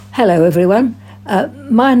Hello, everyone.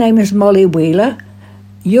 My name is Molly Wheeler.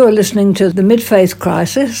 You're listening to the Mid-Faith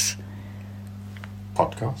Crisis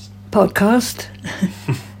podcast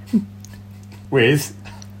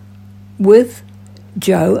with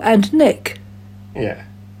Joe and Nick. Yeah.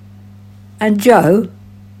 And Joe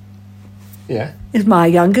is my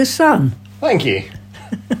youngest son. Thank you.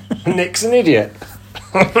 Nick's an idiot.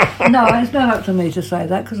 No, it's not up to me to say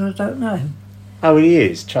that because I don't know him. Oh, he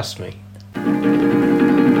is, trust me.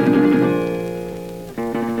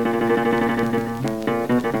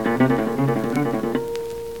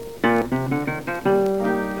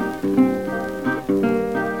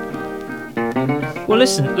 Well,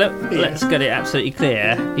 listen, let's get it absolutely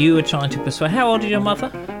clear. You were trying to persuade... How old is your mother?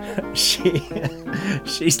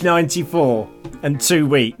 She's 94 and 2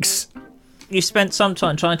 weeks. You spent some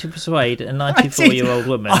time trying to persuade a 94-year-old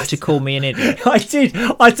woman to call me an idiot. I did.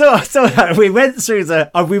 I thought we went through it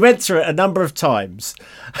a number of times.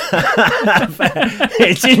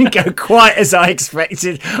 It didn't go quite as I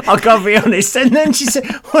expected. I can't be honest. And then she said,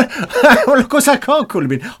 "Well, of course I can't call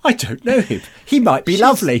him in. I don't know him. He might be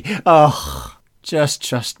lovely." Oh, just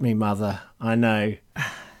trust me, Mother. I know.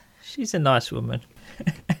 She's a nice woman.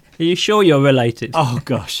 Are you sure you're related? Oh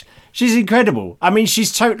gosh. She's incredible. I mean,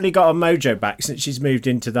 she's totally got her mojo back since she's moved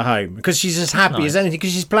into the home because she's as happy as anything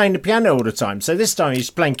because she's playing the piano all the time. So this time she's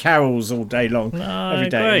playing carols all day long, every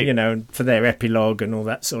day, great. You know, for their epilogue and all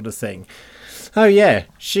that sort of thing. Oh, yeah.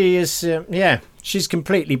 She is, she's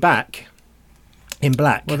completely back in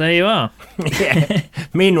black. Well, there you are. Yeah.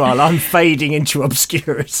 Meanwhile, I'm fading into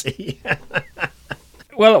obscurity.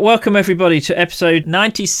 Well, welcome everybody to episode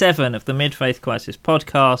 97 of the Mid-Faith Crisis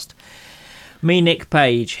podcast. Me, Nick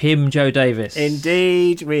Page, him, Joe Davis.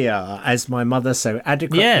 Indeed we are, as my mother so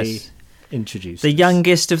adequately introduced. The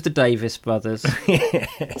youngest of the Davis brothers.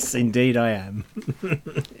 Yes, indeed I am.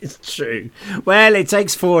 It's true. Well, it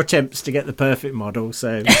takes 4 attempts to get the perfect model,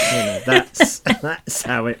 so that's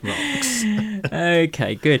how it rocks.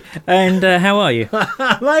 Okay, good. And how are you?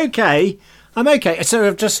 I'm okay. So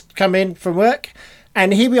I've just come in from work,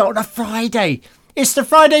 and here we are on a Friday. It's the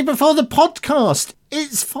Friday before the podcast.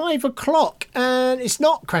 It's 5 o'clock and it's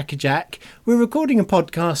not Crackerjack. We're recording a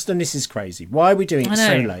podcast and this is crazy. Why are we doing it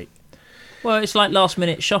so late? Well, it's like last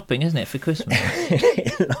minute shopping, isn't it, for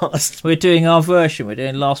Christmas? We're doing our version. We're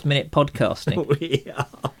doing last minute podcasting. We are.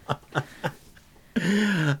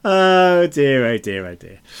 Oh dear.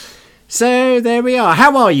 So there we are.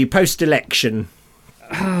 How are you post-election?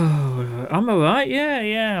 Oh, I'm all right.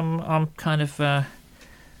 Yeah. I'm kind of...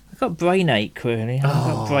 I've got brain ache, really. I've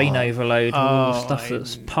got brain overload, all the stuff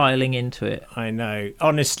that's piling into it. I know.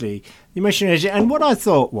 Honestly, the emotional energy. And what I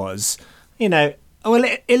thought was, well,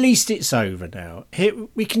 at least it's over now.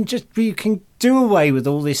 We can do away with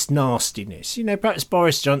all this nastiness. Perhaps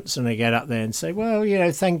Boris Johnson will get up there and say,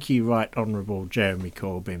 well, thank you, Right Honourable Jeremy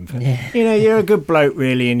Corbyn. For, you're a good bloke,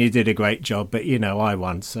 really, and you did a great job. But, I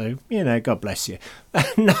won. So, God bless you.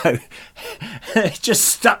 No, it just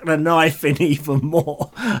stuck the knife in even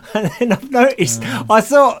more. And then I've noticed, I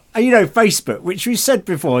thought, Facebook, which we said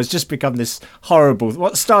before, has just become this horrible,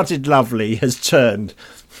 what started lovely has turned.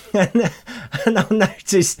 And I've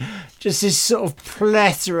noticed just this sort of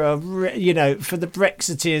plethora of, for the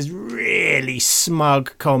Brexiteers, really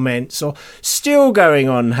smug comments, or still going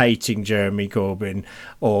on hating Jeremy Corbyn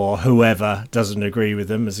or whoever doesn't agree with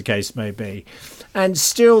them, as the case may be. And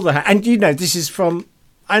still this is from,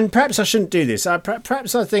 and perhaps I shouldn't do this.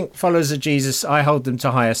 Perhaps I think followers of Jesus, I hold them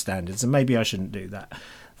to higher standards, and maybe I shouldn't do that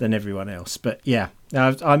than everyone else. But yeah,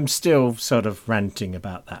 I'm still sort of ranting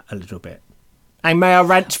about that a little bit. And may I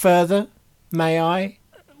rant further? May I?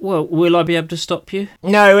 Well, will I be able to stop you?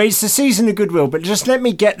 No, it's the season of goodwill, but just let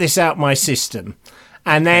me get this out my system.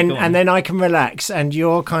 And then I can relax, and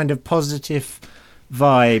your kind of positive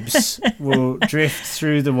vibes will drift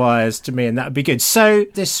through the wires to me, and that would be good. So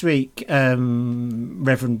this week,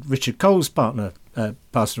 Reverend Richard Cole's partner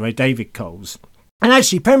passed away, David Coles. And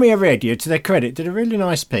actually, Premier Radio, to their credit, did a really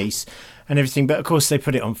nice piece and everything. But of course, they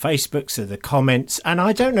put it on Facebook, so the comments. And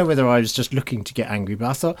I don't know whether I was just looking to get angry, but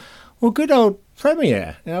I thought, well, good old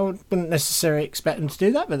Premier. I wouldn't necessarily expect them to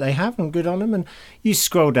do that, but they have, and good on them. And you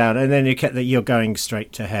scroll down, and then you get that you're going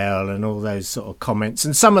straight to hell and all those sort of comments.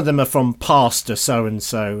 And some of them are from Pastor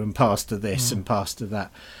so-and-so and Pastor this and Pastor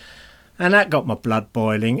that. And that got my blood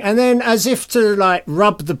boiling. And then as if to,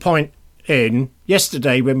 rub the point in,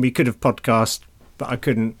 yesterday when we could have podcast, but I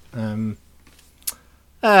couldn't.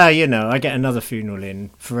 I get another funeral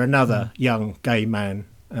in for another young gay man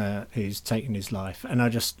who's taken his life. And I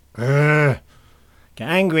just get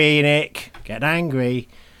angry, Nick. Get angry.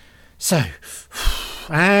 So,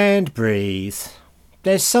 and breathe.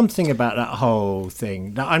 There's something about that whole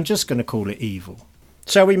thing that I'm just going to call it evil.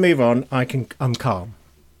 Shall we move on? I'm calm.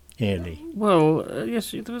 Nearly. Well,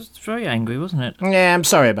 yes, it was very angry, wasn't it? Yeah, I'm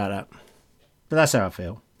sorry about that. But that's how I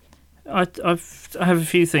feel. I have a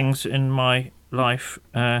few things in my life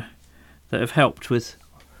that have helped with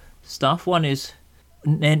stuff. One is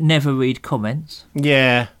never read comments.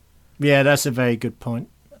 Yeah, that's a very good point.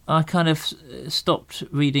 I kind of stopped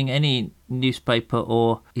reading any newspaper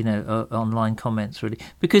or online comments really,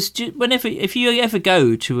 because if you ever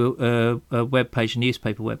go to a web page, a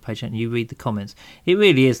newspaper web page, and you read the comments, it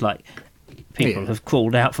really is like people have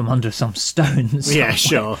crawled out from under some stones. Yeah,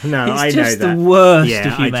 sure. No, it's I know just that. the worst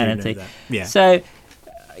Yeah, of humanity. I do know that. Yeah. So,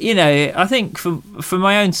 I think for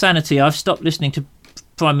my own sanity, I've stopped listening to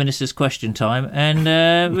Prime Minister's Question Time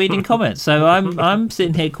and reading comments. So I'm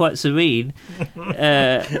sitting here quite serene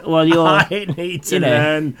while you're. I need to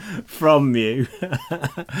learn from you,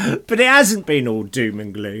 but it hasn't been all doom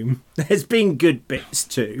and gloom. There's been good bits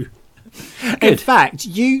too. Good. In fact,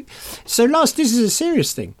 this is a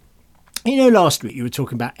serious thing. Last week you were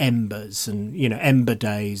talking about embers and ember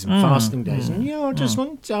days and fasting days, and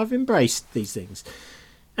I've embraced these things.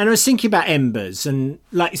 And I was thinking about embers and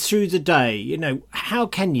like through the day, how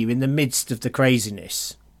can you in the midst of the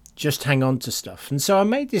craziness just hang on to stuff? And so I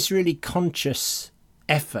made this really conscious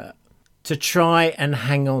effort to try and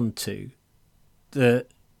hang on to the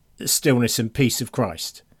stillness and peace of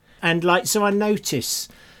Christ. And so I notice,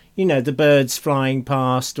 the birds flying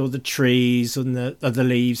past or the trees and the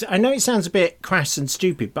leaves. I know it sounds a bit crass and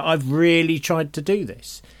stupid, but I've really tried to do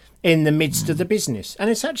this in the midst of the business. And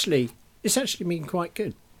it's actually been quite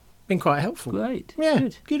good. Been quite helpful. Great. Yeah.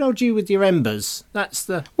 Good old you with your embers. That's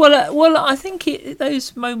the... Well, I think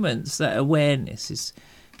those moments, that awareness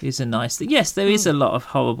is a nice thing. Yes, there is a lot of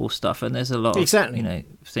horrible stuff, and there's a lot of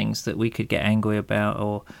things that we could get angry about,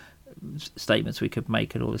 or statements we could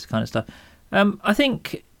make, and all this kind of stuff. I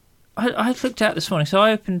think I looked out this morning. So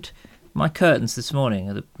I opened my curtains this morning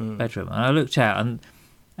of the bedroom, and I looked out,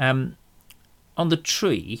 and on the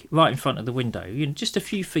tree right in front of the window, just a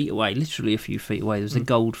few feet away, literally a few feet away, there was a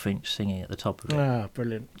goldfinch singing at the top of it. Ah,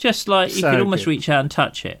 brilliant. Just like you could almost reach out and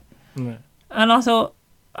touch it. Yeah. And I thought,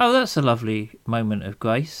 oh, that's a lovely moment of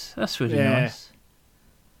grace. That's really nice.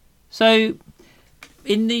 So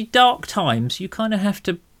in the dark times, you kind of have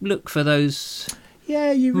to look for those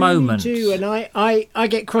moments. Really do. And I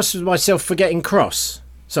get cross with myself for getting cross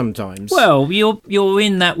sometimes. Well, you're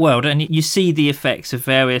in that world and you see the effects of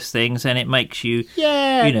various things, and it makes you,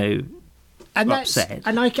 and upset.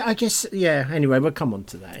 And I guess, anyway, we'll come on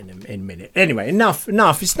to that in a minute. Anyway, enough.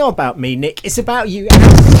 It's not about me, Nick. It's about you.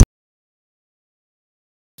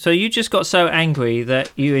 So you just got so angry that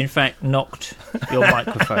you, in fact, knocked your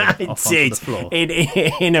microphone off onto the floor.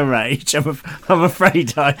 In a rage. I'm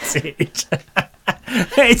afraid I did.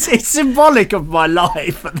 It's symbolic of my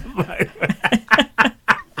life at the moment.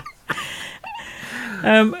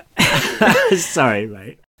 Sorry,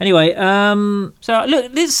 mate. Anyway, so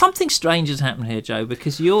look, there's something strange has happened here, Joe,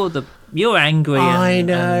 because you're angry. I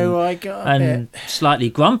know, I got and slightly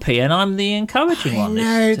grumpy, and I'm the encouraging one.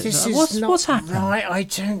 No, this is what's happened? Right, I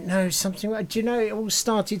don't know. Something. Do you know? It all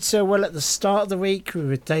started so well at the start of the week. We were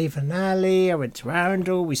with Dave and Ali. I went to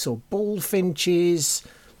Arundel. We saw bullfinches.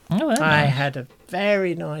 Oh, I had a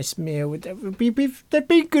very nice meal with them. There'd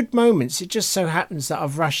been good moments. It just so happens that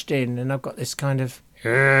I've rushed in and I've got this kind of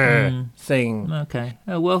thing. Okay.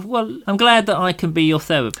 Oh, well, I'm glad that I can be your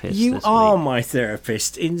therapist. You are my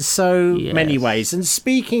therapist in so many ways. And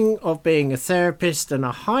speaking of being a therapist and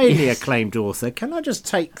a highly acclaimed author, can I just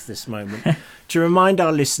take this moment to remind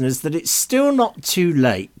our listeners that it's still not too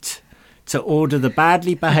late to order the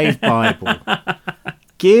Badly Behaved Bible.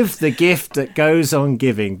 Give the gift that goes on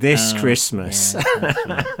giving this Christmas. Yeah,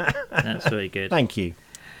 that's very good. Thank you.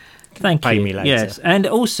 Thank Pay you. me later. Yes, and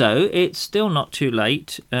also it's still not too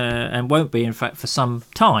late, and won't be, in fact, for some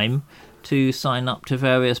time, to sign up to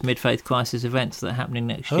various Mid-Faith Crisis events that are happening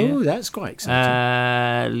next year. Oh, that's quite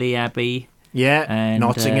exciting. Lee Abbey. Yeah, and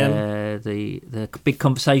Nottingham. The big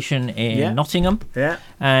conversation in Nottingham. Yeah.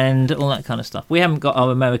 And all that kind of stuff. We haven't got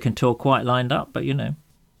our American tour quite lined up, but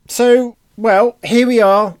So, well, here we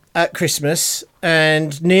are at Christmas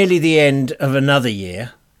and nearly the end of another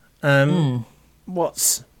year.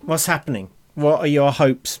 What's happening? What are your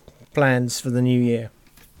hopes, plans for the new year?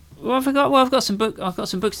 Well, I've got some books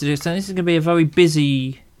to do. So this is going to be a very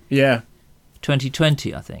busy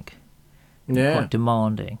 2020, I think. Yeah. Quite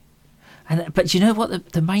demanding. But you know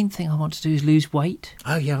what? The main thing I want to do is lose weight.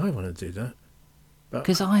 Oh yeah, I want to do that.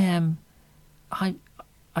 Because I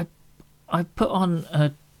put on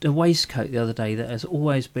a waistcoat the other day that has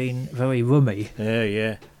always been very roomy.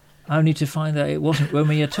 Yeah. only to find that it wasn't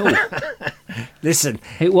roomy at all. Listen.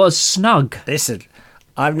 It was snug. Listen,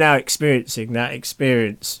 I'm now experiencing that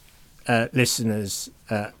experience listeners,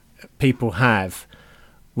 people have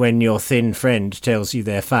when your thin friend tells you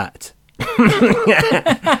they're fat.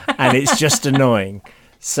 And it's just annoying.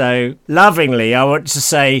 So, lovingly, I want to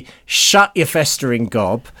say, shut your festering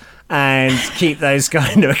gob and keep those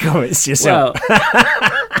kind of comments to yourself.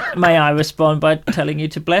 Well, may I respond by telling you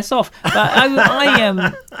to bless off? But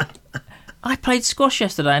I played squash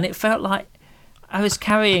yesterday, and it felt like I was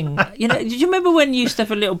carrying... did you remember when you used to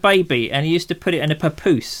have a little baby and you used to put it in a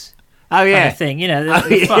papoose? Oh, yeah. Kind of thing, yeah.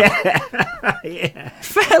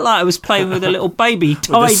 Felt like I was playing with a little baby tied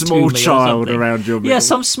to me. With a small child around your middle. Yeah,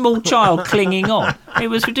 some small child clinging on. It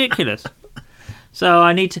was ridiculous. So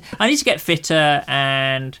I need to get fitter,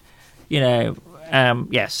 and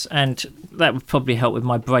yes, and that would probably help with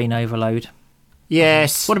my brain overload.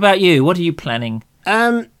 Yes. What about you? What are you planning?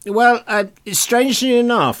 Strangely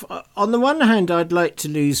enough, on the one hand, I'd like to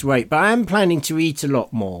lose weight, but I am planning to eat a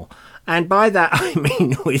lot more. And by that, I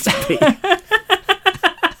mean with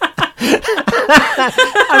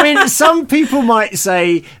I mean, some people might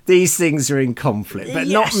say these things are in conflict, but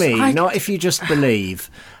not me. Not if you just believe.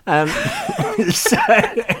 No,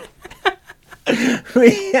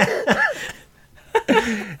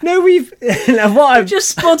 I've just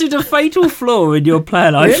spotted a fatal flaw in your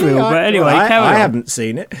plan. I feel, but anyway, carry on. I haven't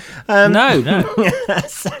seen it. No.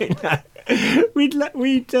 So no.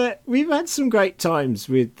 We've had some great times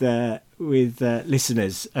with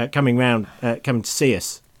listeners coming to see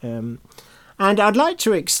us, and I'd like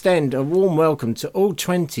to extend a warm welcome to all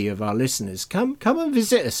 20 of our listeners. Come and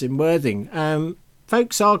visit us in Worthing.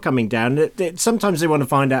 Folks are coming down. Sometimes they want to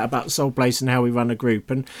find out about Soul Place and how we run a group.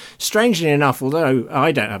 And strangely enough, although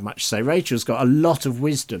I don't have much to say, Rachel's got a lot of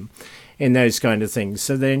wisdom in those kind of things.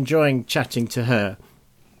 So they're enjoying chatting to her.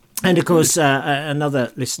 And of course,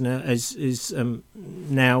 another listener is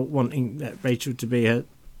now wanting Rachel to be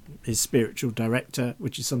his spiritual director,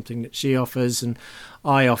 which is something that she offers, and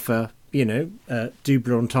I offer,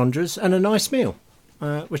 double entendres and a nice meal,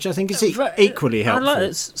 which I think is equally helpful. I like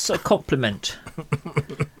it. Sort of complement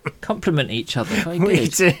each other. Very good. We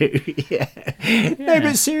do, yeah. No,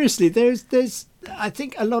 but seriously, there's I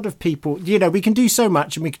think a lot of people. We can do so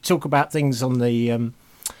much, and we can talk about things on the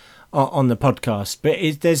podcast, but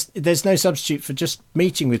there's no substitute for just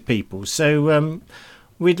meeting with people. So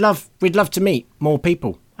we'd love to meet more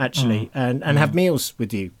people actually, and have meals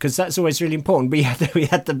with you, because that's always really important. We had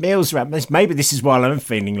the meals around. Maybe this is why I'm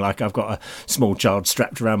feeling like I've got a small child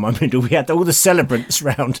strapped around my middle. We had all the celebrants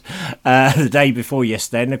round the day before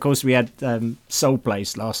yesterday, and of course we had Soul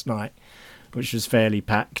Place last night, which was fairly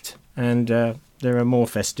packed, and there are more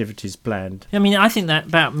festivities planned. I mean, I think that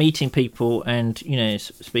about meeting people and,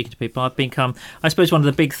 speaking to people, I've become, I suppose one of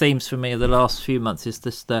the big themes for me of the last few months is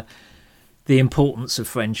this, the importance of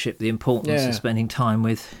friendship, the importance of spending time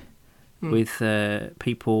with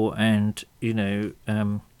people, and,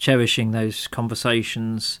 cherishing those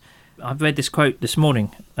conversations. I've read this quote this morning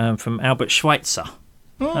from Albert Schweitzer.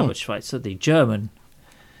 Albert Schweitzer, the German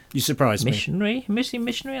You surprised me. Missionary,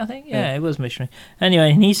 I think. Yeah, it was missionary.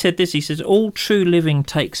 Anyway, and he said this. He says, all true living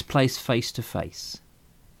takes place face to face.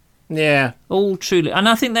 Yeah. All truly. And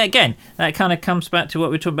I think that, again, that kind of comes back to what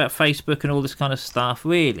we're talking about, Facebook and all this kind of stuff,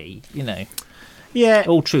 really, Yeah.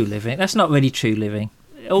 All true living. That's not really true living.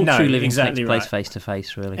 All true living takes place face to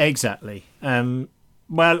face, really. Exactly.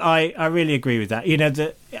 Well, I really agree with that.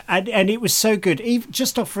 And it was so good. Even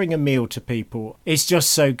just offering a meal to people is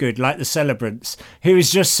just so good. Like the celebrants, who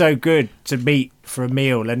is just so good to meet for a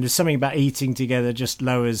meal. And there's something about eating together just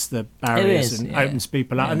lowers the barriers and opens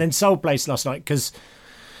people up. Yeah. And then Soul Place last night, because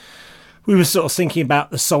we were sort of thinking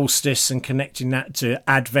about the solstice and connecting that to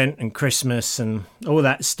Advent and Christmas and all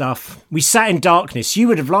that stuff. We sat in darkness. You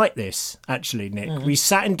would have liked this, actually, Nick. Mm-hmm. We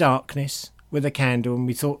sat in darkness with a candle and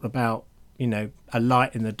we thought about, a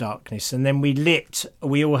light in the darkness. And then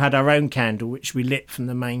we all had our own candle, which we lit from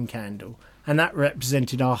the main candle. And that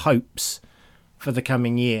represented our hopes for the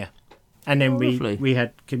coming year. And then we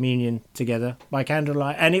had communion together by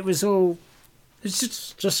candlelight. And it's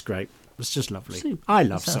just great. It's just lovely. I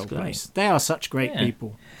love Soul Place. They are such great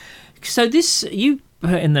people. So this, you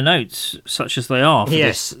put in the notes, such as they are for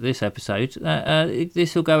this episode,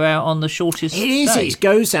 this will go out on the shortest day. It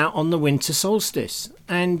goes out on the winter solstice.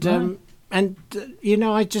 And...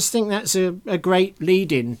 I just think that's a great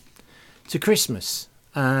lead-in to Christmas.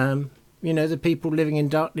 The people living in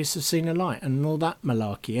darkness have seen a light and all that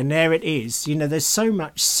malarkey. And there it is. There's so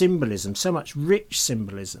much symbolism, so much rich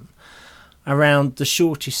symbolism around the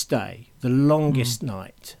shortest day, the longest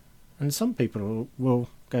night. And some people will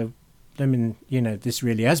go this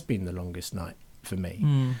really has been the longest night for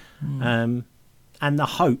me. And the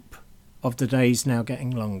hope of the days now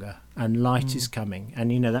getting longer, and light is coming.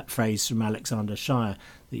 And that phrase from Alexander Shire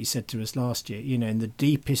that you said to us last year, in the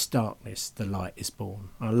deepest darkness the light is born.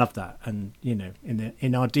 I love that. And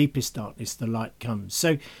in our deepest darkness the light comes.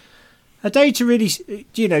 So a day to really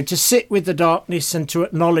to sit with the darkness and to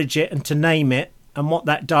acknowledge it and to name it and what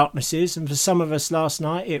that darkness is. And for some of us last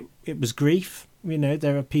night it was grief.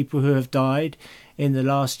 There are people who have died in the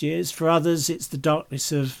last years. For others it's the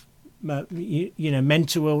darkness of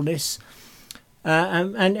mental illness,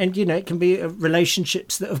 and it can be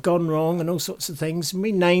relationships that have gone wrong and all sorts of things. And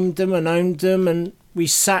we named them and owned them, and we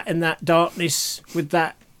sat in that darkness with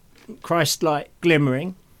that Christ-like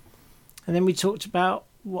glimmering. And then we talked about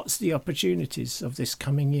what's the opportunities of this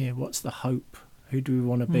coming year, what's the hope, who do we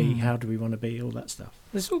want to be, how do we want to be, all that stuff.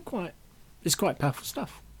 It's quite powerful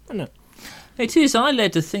stuff, isn't it? It is. I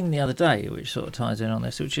led a thing the other day which sort of ties in on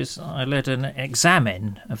this, which is I led an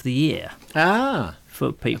examine of the year.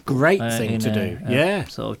 For people. A great thing to do. Yeah.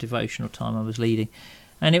 Sort of devotional time I was leading.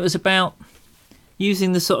 And it was about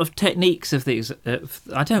using the sort of techniques of the...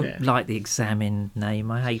 I don't like the examine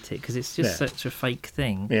name. I hate it because it's just such a fake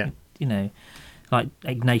thing. Yeah. Like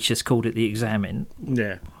Ignatius called it the examine.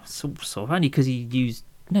 Yeah. Sort of only because he used...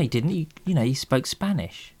 No, he didn't. He spoke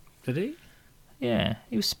Spanish. Did he? Yeah,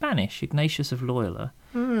 he was Spanish, Ignatius of Loyola.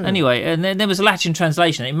 Anyway, and then there was a Latin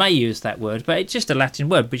translation. It may use that word, but it's just a Latin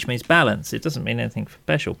word which means balance. It doesn't mean anything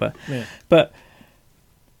special. But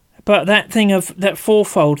that thing of that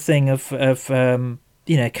fourfold thing of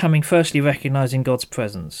coming firstly recognizing God's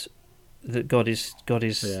presence, that God is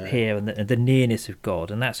here, and the nearness of God,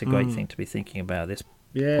 and that's a great thing to be thinking about at this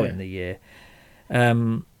point in the year.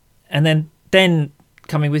 And then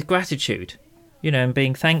coming with gratitude, and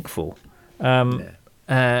being thankful.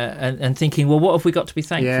 And thinking, well, what have we got to be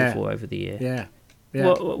thankful for over the year?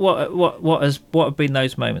 What have been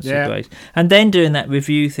those moments of grace? And then doing that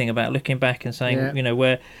review thing about looking back and saying,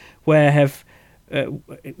 where have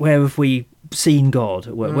we seen God?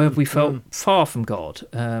 Where have we felt far from God?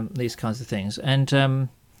 These kinds of things.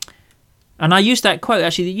 And I used that quote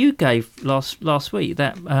actually that you gave last week,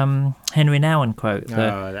 that Henry Nouwen quote.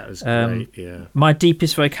 That was great, yeah. My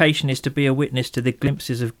deepest vocation is to be a witness to the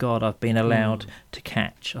glimpses of God I've been allowed to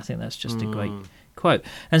catch. I think that's just a great quote.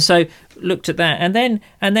 And so looked at that and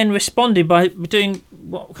then responded by doing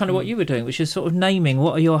what you were doing, which is sort of naming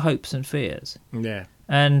what are your hopes and fears. Yeah.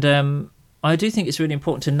 And I do think it's really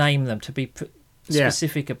important to name them, to be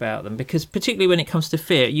specific about them, because particularly when it comes to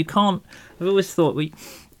fear, you can't... I've always thought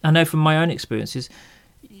I know from my own experiences,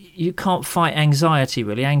 you can't fight anxiety,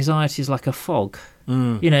 really. Anxiety is like a fog.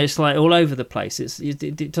 It's like all over the place.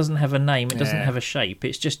 It doesn't have a name. It doesn't have a shape.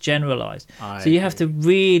 It's just generalised. So you have to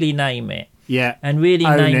really name it. Yeah. And really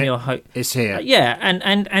name your hope. It's here.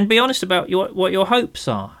 And be honest about what your hopes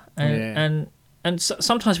are. And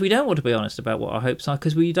sometimes we don't want to be honest about what our hopes are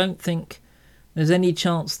because we don't think there's any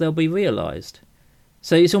chance they'll be realised.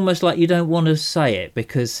 So it's almost like you don't want to say it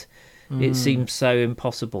because... It seems so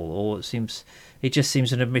impossible, or it just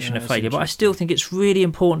seems an admission of failure. But I still think it's really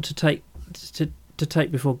important to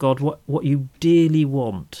take before God what you dearly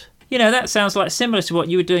want. That sounds like similar to what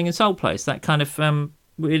you were doing in Soul Place. That kind of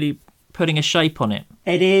really putting a shape on it.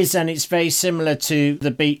 It is, and it's very similar to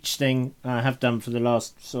the beach thing I have done for the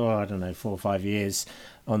last 4 or 5 years.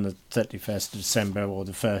 On the 31st of December or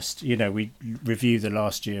the 1st, we review the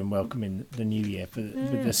last year and welcome in the new year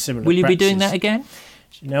with a similar. Will you be doing that again?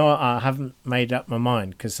 I haven't made up my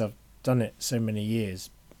mind because I've done it so many years.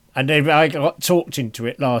 And I got talked into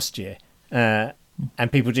it last year, and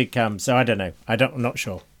people did come. So I don't know. I'm not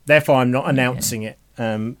sure. Therefore, I'm not announcing it.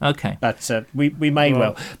 Okay. But we may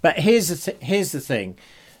well. But here's the thing,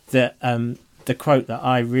 that the quote that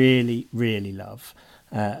I really, really love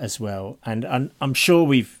as well, and I'm sure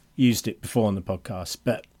we've used it before on the podcast,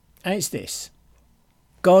 but it's this: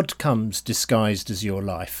 God comes disguised as your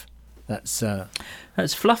life. That's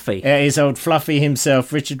Fluffy. Yeah, his old Fluffy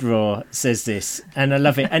himself, Richard Rohr, says this, and I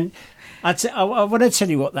love it. And I want to tell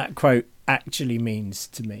you what that quote actually means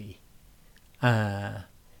to me.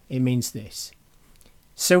 It means this.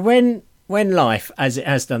 So when life, as it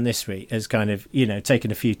has done this week, has kind of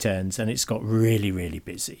taken a few turns and it's got really, really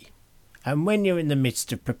busy, and when you're in the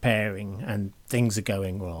midst of preparing and things are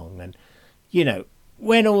going wrong, and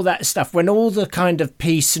when all that stuff, when all the kind of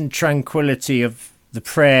peace and tranquility of the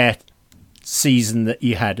prayer season that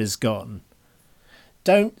you had has gone,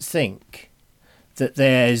 don't think that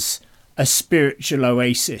there's a spiritual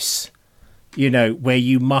oasis, where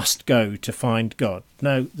you must go to find God.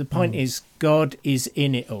 No, the point is God is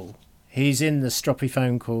in it all. He's in the stroppy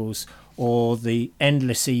phone calls or the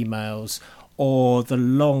endless emails, or the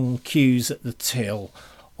long queues at the till,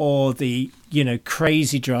 or the,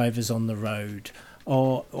 crazy drivers on the road,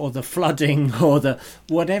 or the flooding, or the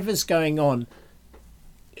whatever's going on.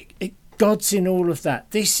 God's in all of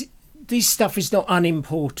that. This stuff is not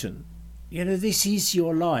unimportant. This is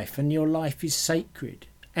your life, and your life is sacred.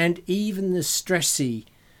 And even the stressy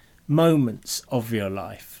moments of your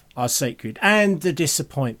life are sacred, and the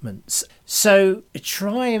disappointments. So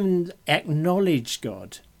try and acknowledge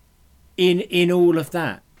God in all of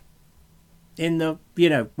that. In the,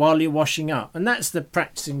 while you're washing up. And that's the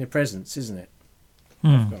practicing the presence, isn't it?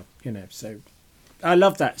 God, so I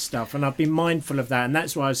love that stuff, and I've been mindful of that, and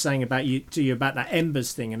that's why I was saying to you about that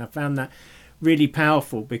embers thing, and I found that really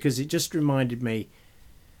powerful, because it just reminded me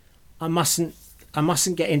I mustn't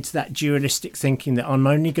get into that dualistic thinking that I'm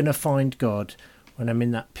only going to find God when I'm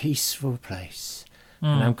in that peaceful place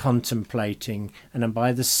and I'm contemplating and I'm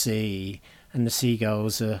by the sea and the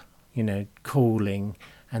seagulls are, calling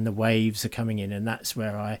and the waves are coming in, and that's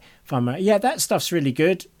where I find that stuff's really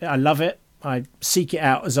good. I love it. I seek it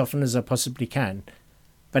out as often as I possibly can.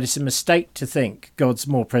 But it's a mistake to think God's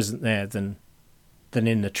more present there than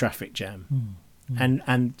in the traffic jam.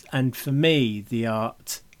 And for me, the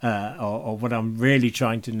art or what I'm really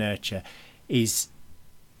trying to nurture is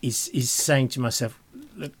saying to myself,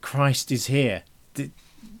 look, Christ is here.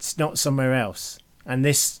 It's not somewhere else. And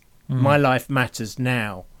my life matters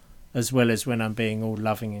now, as well as when I'm being all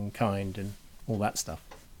loving and kind and all that stuff.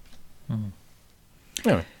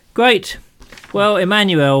 Anyway. Great. Well,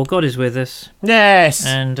 Emmanuel, God is with us. Yes.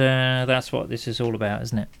 And that's what this is all about,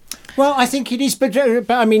 isn't it? Well, I think it is, but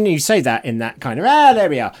I mean, you say that in that kind of, there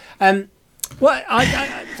we are. Well,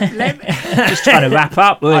 just trying to wrap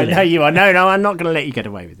up, really. I know you are. No, I'm not going to let you get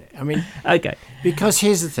away with it. I mean, okay. Because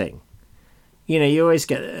here's the thing. You always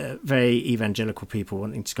get very evangelical people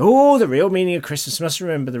wanting to go, the real meaning of Christmas. Must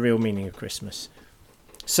remember the real meaning of Christmas.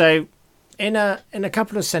 So, in a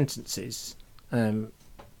couple of sentences,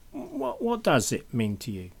 what does it mean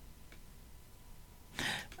to you?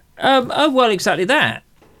 Well, exactly that.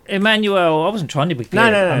 Emmanuel, I wasn't trying to be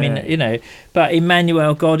clear. No. I mean, but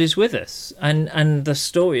Emmanuel, God is with us, and the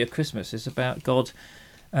story of Christmas is about God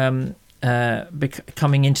coming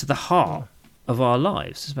into the heart of our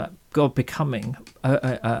lives. It's about God becoming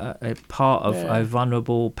a part of a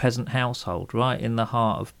vulnerable peasant household, right in the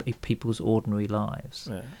heart of people's ordinary lives,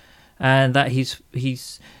 and that he's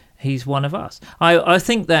one of us. I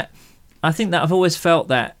think that I've always felt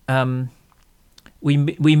that we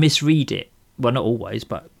misread it. Well, not always,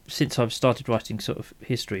 but since I've started writing sort of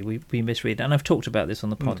history, we misread it. And I've talked about this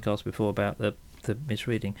on the podcast before about the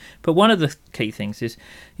misreading. But one of the key things is,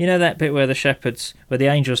 that bit where the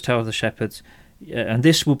angels tell the shepherds, and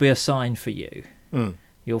this will be a sign for you.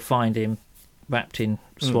 You'll find him wrapped in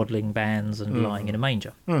swaddling bands and lying in a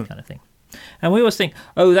manger, kind of thing. And we always think,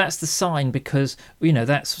 that's the sign because,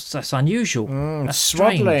 that's unusual. That's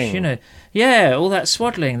swaddling. Strange, Yeah, all that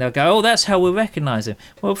swaddling. They'll go, that's how we'll recognise him.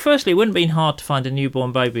 Well, firstly, it wouldn't have been hard to find a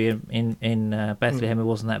newborn baby in Bethlehem who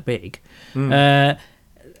wasn't that big. But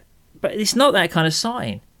it's not that kind of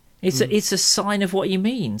sign. It's a sign of what he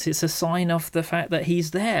means. It's a sign of the fact that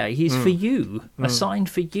he's there. He's for you. A sign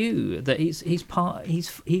for you that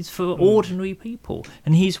he's for ordinary people,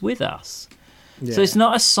 and he's with us. Yeah. So it's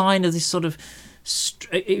not a sign of this sort of,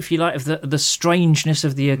 if you like, of the strangeness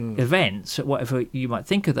of the events, whatever you might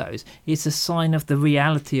think of those. It's a sign of the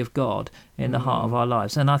reality of God in the heart of our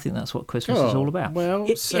lives, and I think that's what Christmas is all about. Well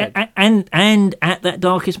said. And at that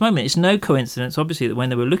darkest moment, it's no coincidence, obviously, that when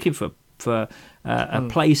they were looking for a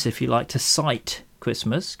place, if you like, to cite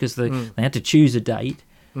Christmas, because they had to choose a date,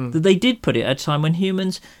 that they did put it at a time when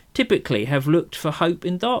humans typically have looked for hope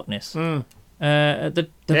in darkness.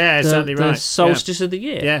 Exactly right. The solstice of the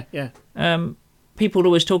year. People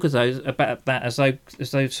always talk about that as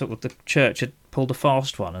though sort of the church had pulled a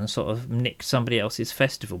fast one and sort of nicked somebody else's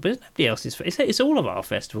festival. But it's nobody else's. It's all of our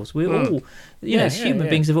festivals. We're all, as human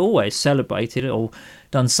beings, have always celebrated or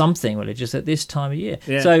done something religious at this time of year.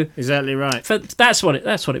 Yeah, so exactly right. That's what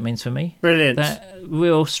it means for me. Brilliant. That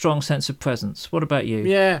real strong sense of presence. What about you?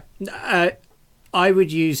 Yeah. I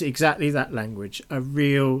would use exactly that language, a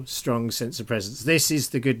real strong sense of presence. This is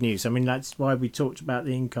the good news. I mean, that's why we talked about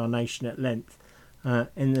the incarnation at length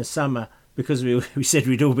in the summer, because we said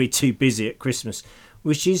we'd all be too busy at Christmas,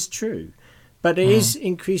 which is true. But it is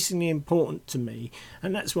increasingly important to me,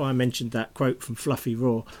 and that's why I mentioned that quote from Fluffy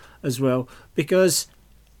Raw as well, because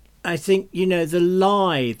I think, the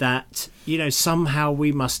lie that, somehow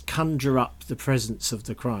we must conjure up the presence of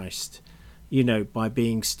the Christ. by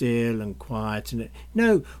being still and quiet. And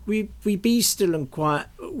no, we be still and quiet.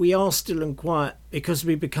 We are still and quiet because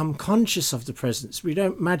we become conscious of the presence. We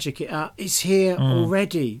don't magic it out. It's here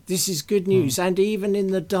already. This is good news. And even in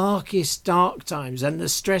the darkest dark times and the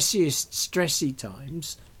stressiest stressy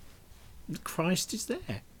times, Christ is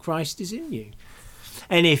there. Christ is in you.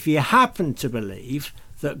 And if you happen to believe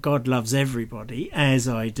that God loves everybody, as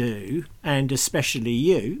I do, and especially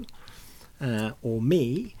you, or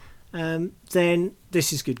me, then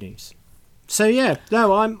this is good news. So yeah,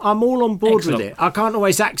 no, I'm all on board with it. I can't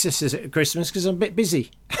always access it at Christmas because I'm a bit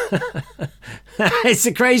busy. It's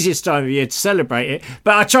the craziest time of year to celebrate it,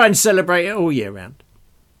 but I try and celebrate it all year round.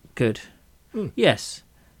 Good. Yes.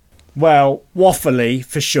 Well, waffly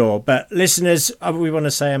for sure, but listeners, we want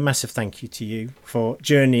to say a massive thank you to you for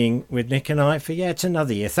journeying with Nick and I for yet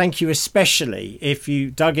another year. Thank you especially if you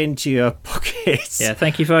dug into your pockets. Yeah,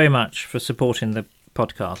 thank you very much for supporting the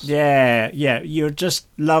podcast. Yeah, you're just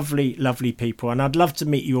lovely, lovely people, and I'd love to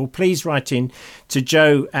meet you all. Please write in to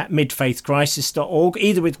joe@midfaithcrisis.org,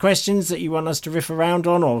 either with questions that you want us to riff around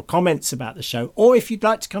on or comments about the show, or if you'd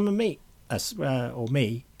like to come and meet us, or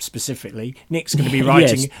me specifically. Nick's going to be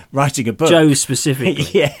writing a book. Joe specifically.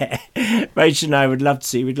 Yeah. Rachel and I would love to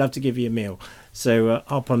see you. We'd love to give you a meal. So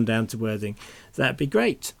hop on down to Worthing. That'd be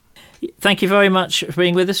great. Thank you very much for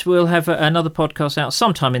being with us. We'll have another podcast out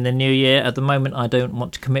sometime in the new year. At the moment, I don't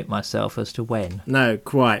want to commit myself as to when. No,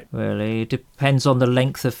 quite. Really, it depends on the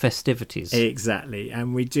length of festivities. Exactly.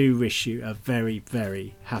 And we do wish you a very,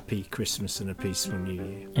 very happy Christmas and a peaceful New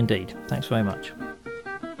Year. Indeed. Thanks very much.